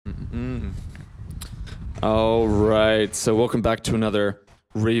All right. So welcome back to another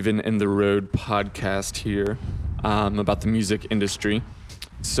Raven in the Road podcast here about the music industry.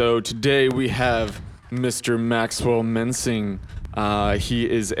 So today we have Mr. Maxwell Mensing. He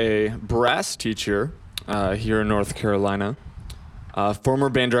is a brass teacher here in North Carolina, former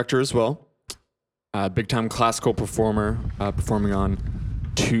band director as well, big-time classical performer, performing on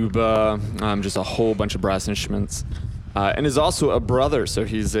tuba, just a whole bunch of brass instruments, and is also a brother, so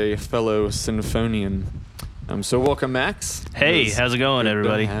he's a fellow symphonian. So welcome, Max. Hey, how's it going,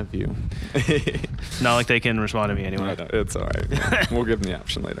 everybody? Good to have you. Not like they can respond to me anyway. No, it's all right. We'll give them the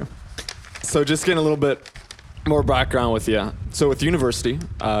option later. So just getting a little bit more background with you. So with university,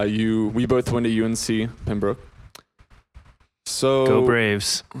 we both went to UNC Pembroke. So Go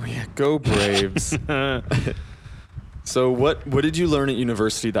Braves. Yeah, go Braves. So what did you learn at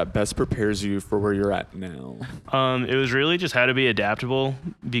university that best prepares you for where you're at now? It was really just how to be adaptable,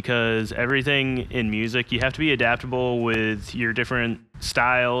 because everything in music, you have to be adaptable with your different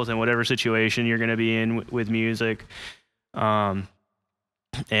styles and whatever situation you're going to be in with music. And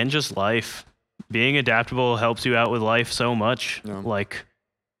just life. Being adaptable helps you out with life so much. Yeah. Like,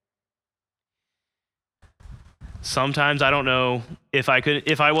 sometimes I don't know if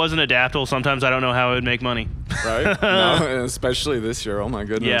I wasn't adaptable, sometimes I don't know how I would make money. Right? No, especially this year. Oh my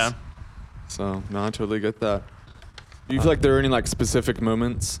goodness. Yeah. So no, I totally get that. Do you feel like there are any like specific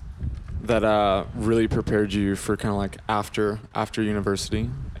moments that really prepared you for kind of like after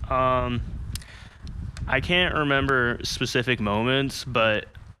university? I can't remember specific moments, but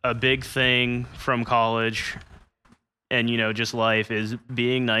a big thing from college and, just life is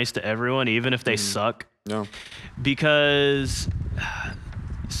being nice to everyone, even if they suck. No. Because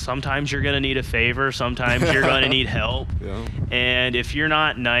sometimes you're going to need a favor, sometimes you're going to need help. Yeah. And if you're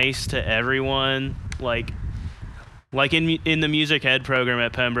not nice to everyone, like in the music ed program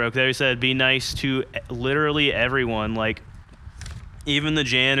at Pembroke, they said be nice to literally everyone, like even the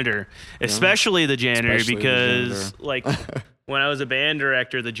janitor, especially the janitor, because like when I was a band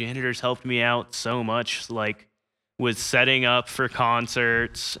director, the janitors helped me out so much, like with setting up for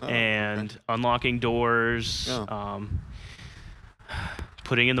concerts and unlocking doors,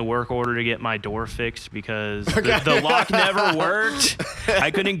 putting in the work order to get my door fixed because the lock never worked.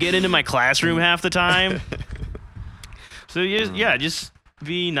 I couldn't get into my classroom half the time. So just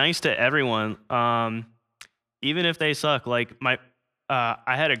be nice to everyone, even if they suck. Like I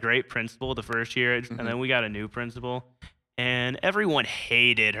had a great principal the first year, and then we got a new principal. And everyone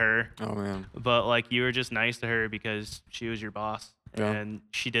hated her. Oh, man. But, like, you were just nice to her because she was your boss. Yeah. And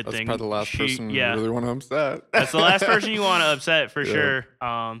she did things. That's probably the last person you really want to upset. That's the last person you want to upset, for sure.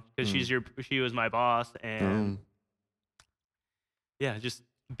 Because she was my boss. And, just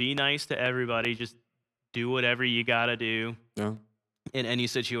be nice to everybody. Just do whatever you got to do in any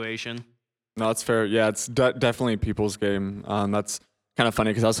situation. No, that's fair. Yeah, it's definitely a people's game. That's kind of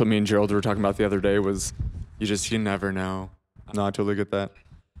funny because that's what me and Gerald were talking about the other day was you never know. No, I totally get that.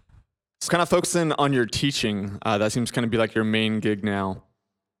 Just kind of focusing on your teaching. That seems kind of be like your main gig now.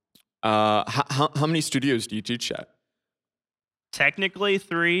 How many studios do you teach at? Technically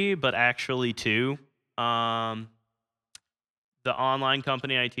 3, but actually 2. The online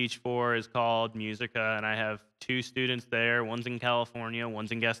company I teach for is called Musica, and I have 2 students there. One's in California,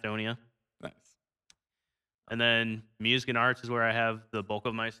 one's in Gastonia. Nice. And then Music and Arts is where I have the bulk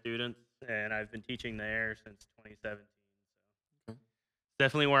of my students, and I've been teaching there since 2017. So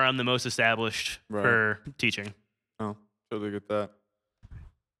definitely where I'm the most established for teaching. Oh, totally get that.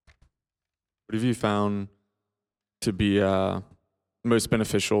 What have you found to be most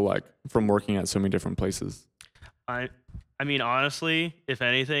beneficial, like from working at so many different places? I mean, honestly, if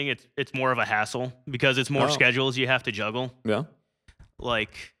anything, it's more of a hassle because it's more schedules you have to juggle. Yeah.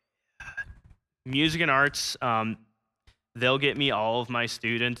 Like Music and Arts, they'll get me all of my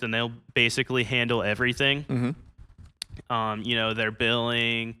students and they'll basically handle everything. Mm-hmm. Their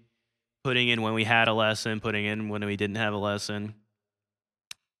billing, putting in when we had a lesson, putting in when we didn't have a lesson.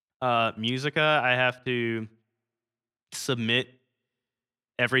 Musica, I have to submit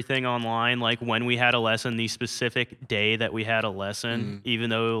everything online, like when we had a lesson, the specific day that we had a lesson, even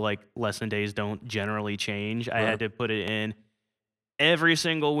though like lesson days don't generally change. I had to put it in every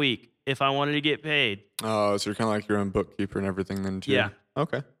single week if I wanted to get paid. Oh, so you're kind of like your own bookkeeper and everything then too. Yeah.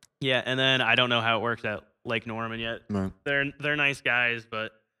 Okay. Yeah, and then I don't know how it works at Lake Norman yet. Right. They're nice guys,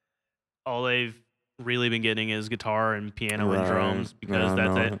 but all they've really been getting is guitar and piano and drums because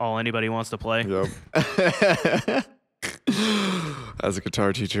that's all anybody wants to play. Yep. As a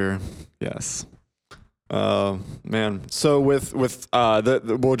guitar teacher, yes. Man. So with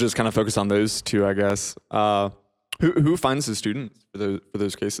we'll just kind of focus on those 2, I guess. Who finds the students for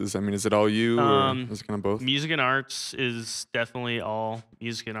those cases? I mean, is it all you, or is it kind of both? Music and arts is definitely all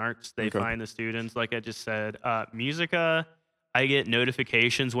music and arts. They Okay. find the students, like I just said. Musica, I get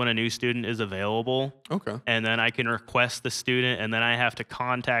notifications when a new student is available, Okay. and then I can request the student, and then I have to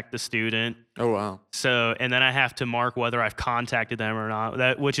contact the student. Oh wow. So, and then I have to mark whether I've contacted them or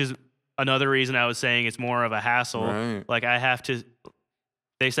not. Which is another reason I was saying it's more of a hassle. Right. Like I have to.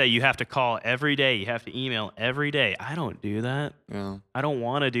 They say you have to call every day. You have to email every day. I don't do that. Yeah. I don't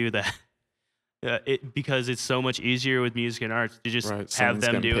want to do that. Because it's so much easier with music and arts to just Right, have someone's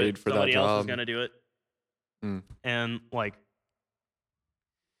them getting do paid it. for that Somebody else is job. gonna do it. Mm. And like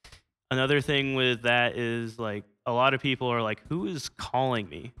another thing with that is like a lot of people are like, "Who is calling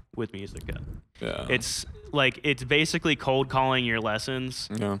me with Musica?" Yeah. It's like it's basically cold calling your lessons.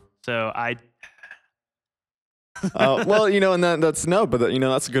 Yeah. So I Well, and that's no, but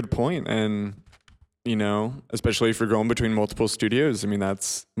that's a good point. And, especially if you're going between multiple studios, I mean,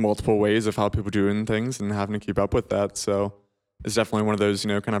 that's multiple ways of how people doing things and having to keep up with that. So it's definitely one of those,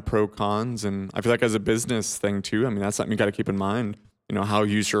 kind of pro cons. And I feel like as a business thing too, I mean, that's something you got to keep in mind, how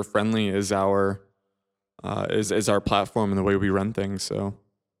user friendly is our platform and the way we run things. So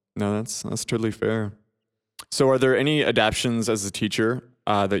no, that's totally fair. So are there any adaptions as a teacher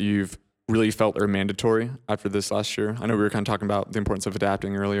that you've really felt are mandatory after this last year? I know we were kind of talking about the importance of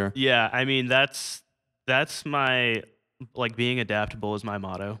adapting earlier. yeah, I mean that's my like being adaptable is my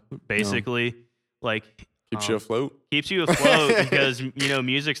motto. Basically, like Keeps you afloat. keeps you afloat because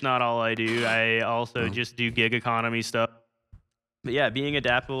music's not all I do. I also just do gig economy stuff. But yeah, being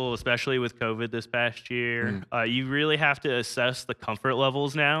adaptable, especially with COVID this past year, you really have to assess the comfort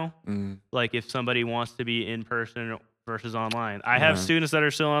levels now. Like if somebody wants to be in person versus online. I have students that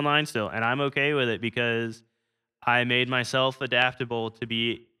are still online still, and I'm okay with it because I made myself adaptable to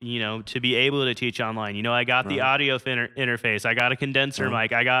be able to teach online. I got the audio interface. I got a condenser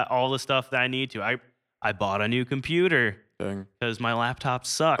mic. I got all the stuff that I need to. I bought a new computer Dang. because my laptop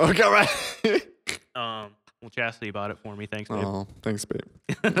sucked. Okay, right. Well, Chastity bought it for me. Thanks, babe. Oh, thanks, babe.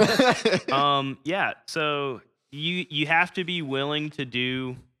 Yeah. So you have to be willing to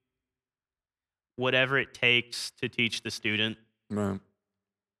do whatever it takes to teach the student. Right.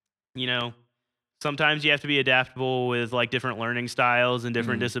 Sometimes you have to be adaptable with like different learning styles and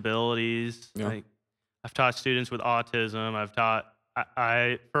different disabilities. Yeah. Like I've taught students with autism. I've taught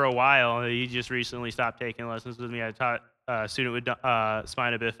I for a while. He just recently stopped taking lessons with me. I taught a student with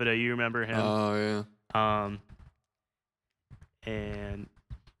spina bifida. You remember him? Oh yeah. And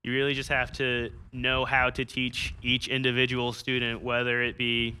you really just have to know how to teach each individual student, whether it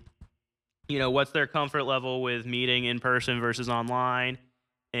be, what's their comfort level with meeting in person versus online,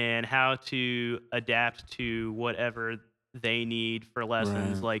 and how to adapt to whatever they need for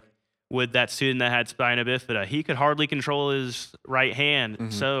lessons. Right. Like with that student that had spina bifida, he could hardly control his right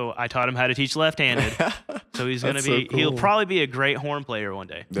hand, so I taught him how to teach left-handed. So he's gonna That's be, so cool. he'll probably be a great horn player one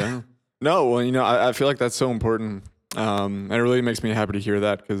day. Yeah. No, well, I feel like that's so important. And it really makes me happy to hear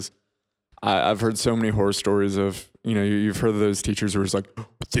that because I've heard so many horror stories of, you've heard of those teachers who are just like,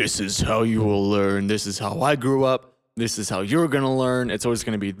 this is how you will learn. This is how I grew up. This is how you're going to learn. It's always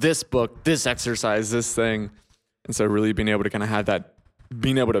going to be this book, this exercise, this thing. And so really being able to kind of have that,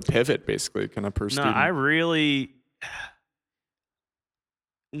 being able to pivot basically kind of per No, student. I really,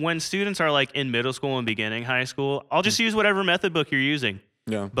 when students are like in middle school and beginning high school, I'll just use whatever method book you're using.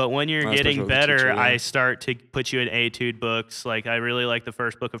 Yeah. But when you're Especially getting with the better, teacher, yeah. I start to put you in etude books. Like I really like the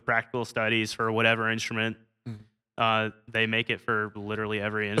first book of practical studies for whatever instrument. They make it for literally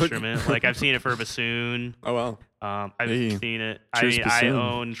every instrument. Like I've seen it for bassoon. Oh, wow. I've Hey, seen it. cheers, I bassoon.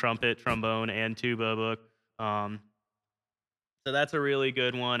 own trumpet, trombone, and tuba book. So that's a really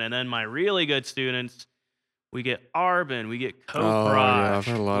good one. And then my really good students, we get Arbin, we get Coprosh. Oh, yeah, I've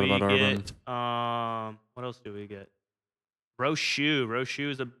heard a lot we about get, what else do we get? Roshu.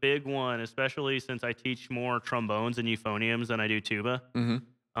 Roshu is a big one, especially since I teach more trombones and euphoniums than I do tuba. Mm-hmm.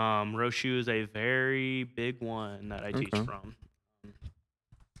 Roshu is a very big one that I teach Okay.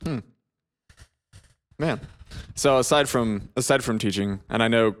 from. Man. So aside from teaching, and I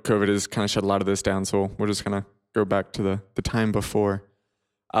know COVID has kind of shut a lot of this down, so we'll just kind of go back to the time before.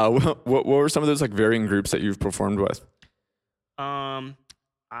 What were some of those like varying groups that you've performed with?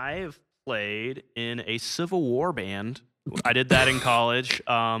 I've played in a Civil War band. I did that in college.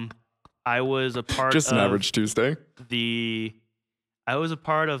 I was a part Just of an average Tuesday. I was a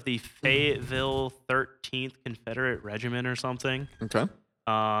part of the Fayetteville 13th Confederate Regiment or something. Okay.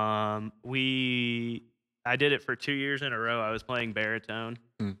 I did it for 2 years in a row. I was playing baritone,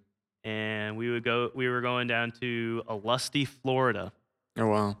 and we were going down to Alusty, Florida. Oh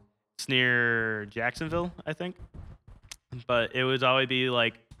wow. It's near Jacksonville, I think. but it would always be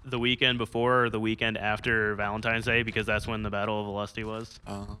like the weekend before or the weekend after Valentine's Day because that's when the Battle of Valesti was.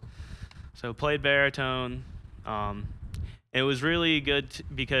 So played baritone. It was really good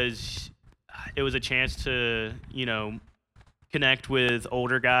because it was a chance to, connect with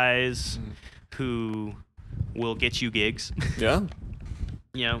older guys who will get you gigs. Yeah.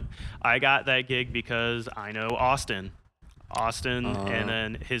 I got that gig because I know Austin. And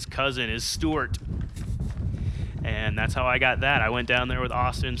then his cousin is Stuart. And that's how I got that. I went down there with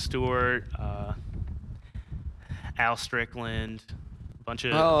Austin, Stewart, Al Strickland, a bunch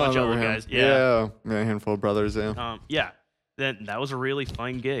of old guys. Yeah, a handful of brothers. Yeah. Then that was a really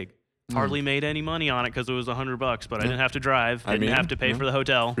fun gig. Hardly made any money on it because it was $100, but I didn't have to drive. I didn't have to pay for the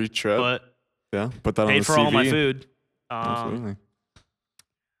hotel. Free trip. But put that on the paid for CV. all my food. Absolutely.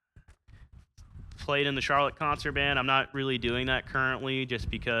 Played in the Charlotte concert band. I'm not really doing that currently just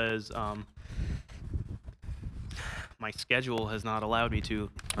because my schedule has not allowed me to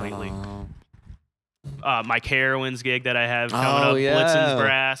lately. Mike Heroin's gig that I have coming up, Blitzen's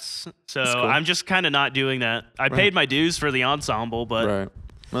Brass. So cool. I'm just kind of not doing that. I paid my dues for the ensemble, but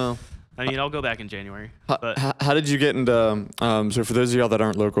well, I'll go back in January. How did you get into? So for those of y'all that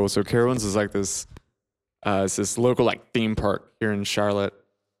aren't local, so Carowinds is like this. It's this local like theme park here in Charlotte,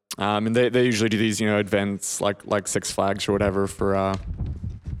 and they usually do these events like Six Flags or whatever for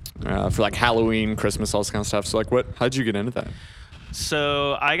like Halloween, Christmas, all this kind of stuff. So how did you get into that?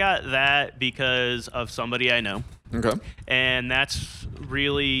 So I got that because of somebody I know. Okay. And that's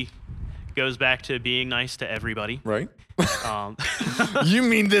really goes back to being nice to everybody. Right. You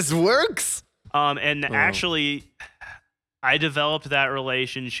mean this works? Actually, I developed that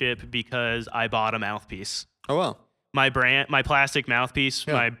relationship because I bought a mouthpiece. Oh wow. My plastic mouthpiece.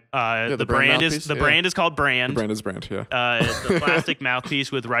 Yeah. The brand is called Brand. The brand is Brand. Yeah. The plastic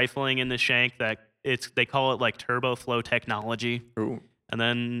mouthpiece with rifling in the shank they call it like Turbo Flow technology. Ooh. And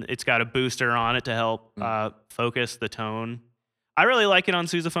then it's got a booster on it to help focus the tone. I really like it on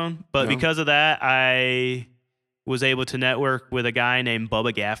sousaphone, but because of that, I was able to network with a guy named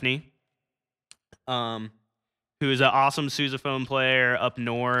Bubba Gaffney, who's an awesome sousaphone player up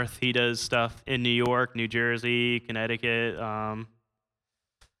north. He does stuff in New York, New Jersey, Connecticut,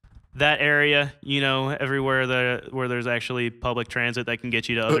 that area, everywhere where there's actually public transit that can get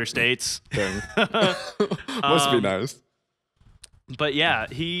you to other states. Must be nice. But yeah,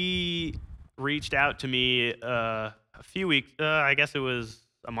 he reached out to me a few weeks, I guess it was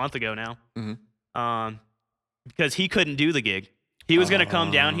a month ago now, because he couldn't do the gig. He was going to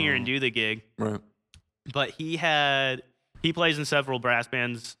come down here and do the gig, right? But he plays in several brass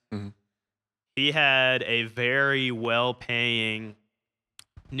bands. Mm-hmm. He had a very well-paying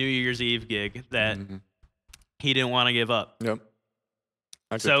New Year's Eve gig that he didn't want to give up. Yep.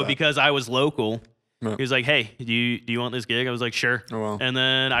 So because I was local, he was like, "Hey, do you want this gig?" I was like, "Sure." Oh, wow. And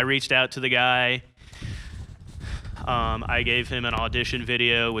then I reached out to the guy. I gave him an audition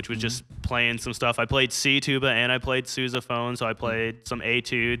video, which was just playing some stuff. I played C tuba and I played sousaphone, so I played some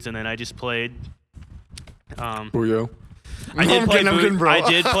etudes, and then I just played. Booyo. I did play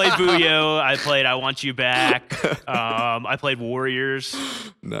Booyo. I played I Want You Back. I played Warriors.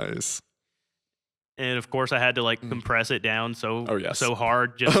 Nice. And of course, I had to compress it down so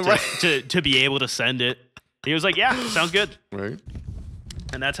hard just to be able to send it. He was like, "Yeah, sounds good." Right.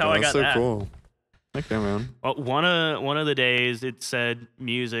 And that's how I got that. That's so cool. Okay, man. Well, one of the days it said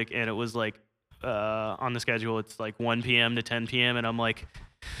music, and it was on the schedule. It's 1 p.m. to 10 p.m. and I'm like,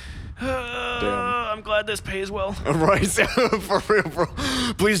 I'm glad this pays well. Right. For real, bro.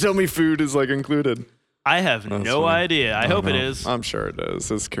 Please tell me food is included. I have no idea. I hope it is. I'm sure it is.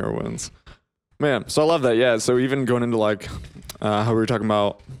 It's Carowinds. Man, so I love that. Yeah. So even going into how we were talking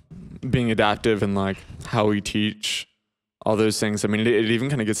about being adaptive and how we teach all those things. I mean, it even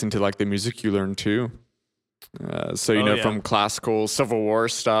kind of gets into the music you learn too. From classical Civil War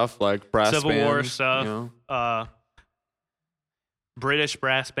stuff, like brass Civil band, War stuff, British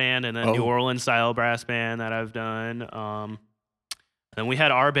brass band, and then New Orleans style brass band that I've done. And we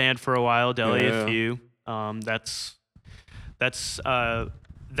had our band for a while, Delia Few. That's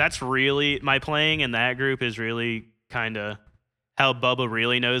really my playing in that group is really kind of how Bubba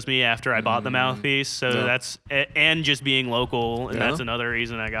really knows me after I bought the mouthpiece. So that's and just being local, and that's another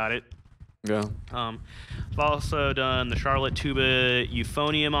reason I got it. Yeah. I've also done the Charlotte Tuba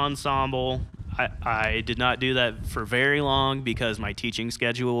Euphonium Ensemble. I did not do that for very long because my teaching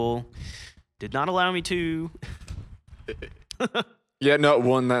schedule did not allow me to. Yeah,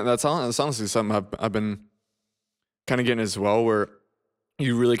 no, that's honestly something I've been kind of getting as well, where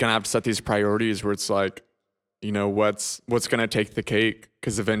you really kind of have to set these priorities where it's what's going to take the cake,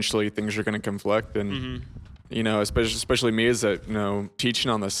 because eventually things are going to conflict, and you know, especially me as a, you know,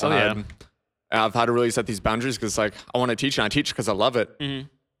 teaching on this side. yeah. I've had to really set these boundaries because like I want to teach and I teach because I love it.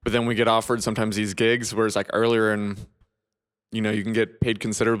 But then we get offered sometimes these gigs where it's like earlier and, you know, you can get paid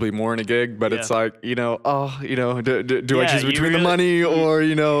considerably more in a gig, but it's like, you know, do I choose between the money or,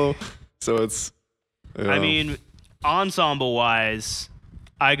 you know, so it's. I mean, ensemble wise,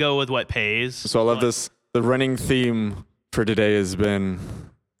 I go with what pays. So I love this. The running theme for today has been,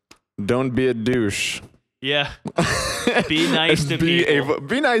 don't be a douche. Yeah. Be nice to people.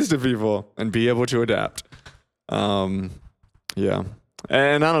 Be nice to people and be able to adapt. Yeah.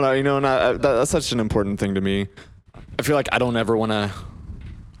 And I don't know, you know, and that's such an important thing to me. I feel like I don't ever want to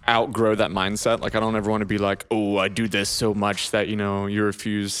outgrow that mindset. Like I don't ever want to be like, oh, I do this so much that, you know, you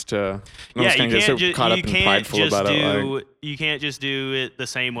refuse to. Yeah, you can't just caught up and prideful about it. Like, you can't just do it the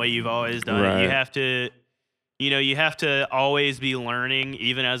same way you've always done it. You have to, you know, you have to always be learning.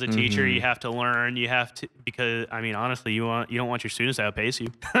 Even as a teacher, you have to learn. You have to, because I mean, honestly, you don't want your students to outpace you.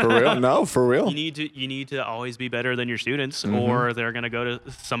 For real? No, for real. You need to always be better than your students, or they're gonna go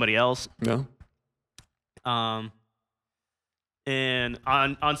to somebody else. Yeah. And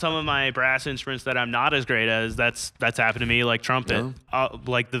on some of my brass instruments that I'm not as great as, that's happened to me, like trumpet,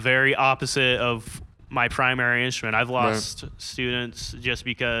 like the very opposite of my primary instrument. I've lost students just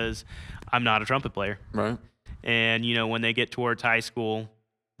because I'm not a trumpet player. Right. And, you know, when they get towards high school,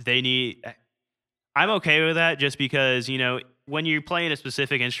 I'm okay with that just because, you know, when you're playing a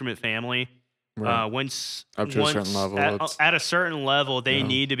specific instrument family, once up to a certain level, at a certain level, they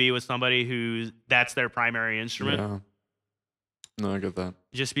need to be with somebody that's their primary instrument. Yeah. No, I get that.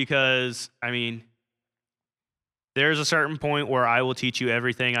 Just because, I mean, there's a certain point where I will teach you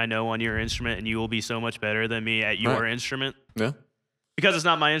everything I know on your instrument, and you will be so much better than me at your instrument. Yeah. Because it's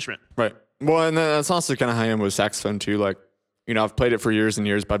not my instrument. Right. Well, and that's also kind of how I am with saxophone too. Like, you know, I've played it for years and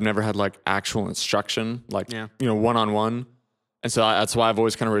years, but I've never had like actual instruction, like, you know, one-on-one. And so that's why I've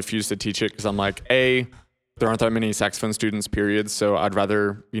always kind of refused to teach it, because I'm like, there aren't that many saxophone students, period. So I'd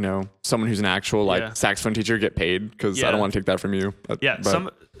rather, you know, someone who's an actual like saxophone teacher get paid, because I don't want to take that from you.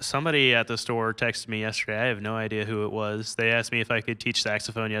 Somebody at the store texted me yesterday. I have no idea who it was. They asked me if I could teach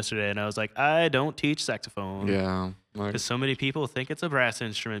saxophone yesterday, and I was like, I don't teach saxophone. Yeah. Because so many people think it's a brass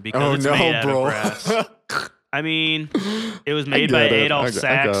instrument because it's made out of brass. I mean, it was made by Adolph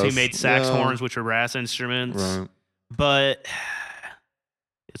Sax, who made sax horns, which are brass instruments. Right. But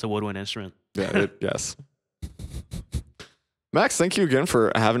it's a woodwind instrument. Yeah. Yes. Max, thank you again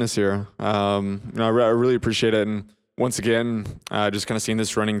for having us here. You know, I really appreciate it. And once again, just kind of seeing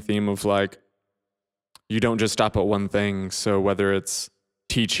this running theme of like, you don't just stop at one thing. So whether it's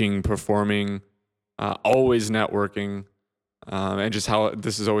teaching, performing, always networking, and just how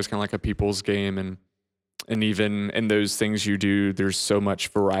this is always kind of like a people's game. And even in those things you do, there's so much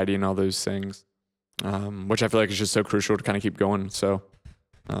variety in all those things, which I feel like is just so crucial to kind of keep going. So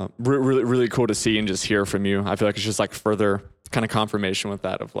really, really cool to see and just hear from you. I feel like it's just like further kind of confirmation with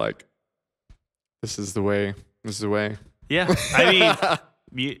that of like, this is the way. Yeah. I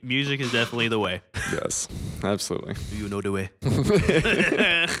mean, music is definitely the way. Yes, absolutely. You know the way.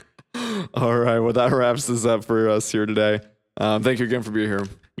 All right. Well, that wraps this up for us here today. Thank you again for being here.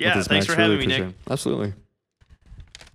 Yeah. Thanks for having me, Nick. Absolutely.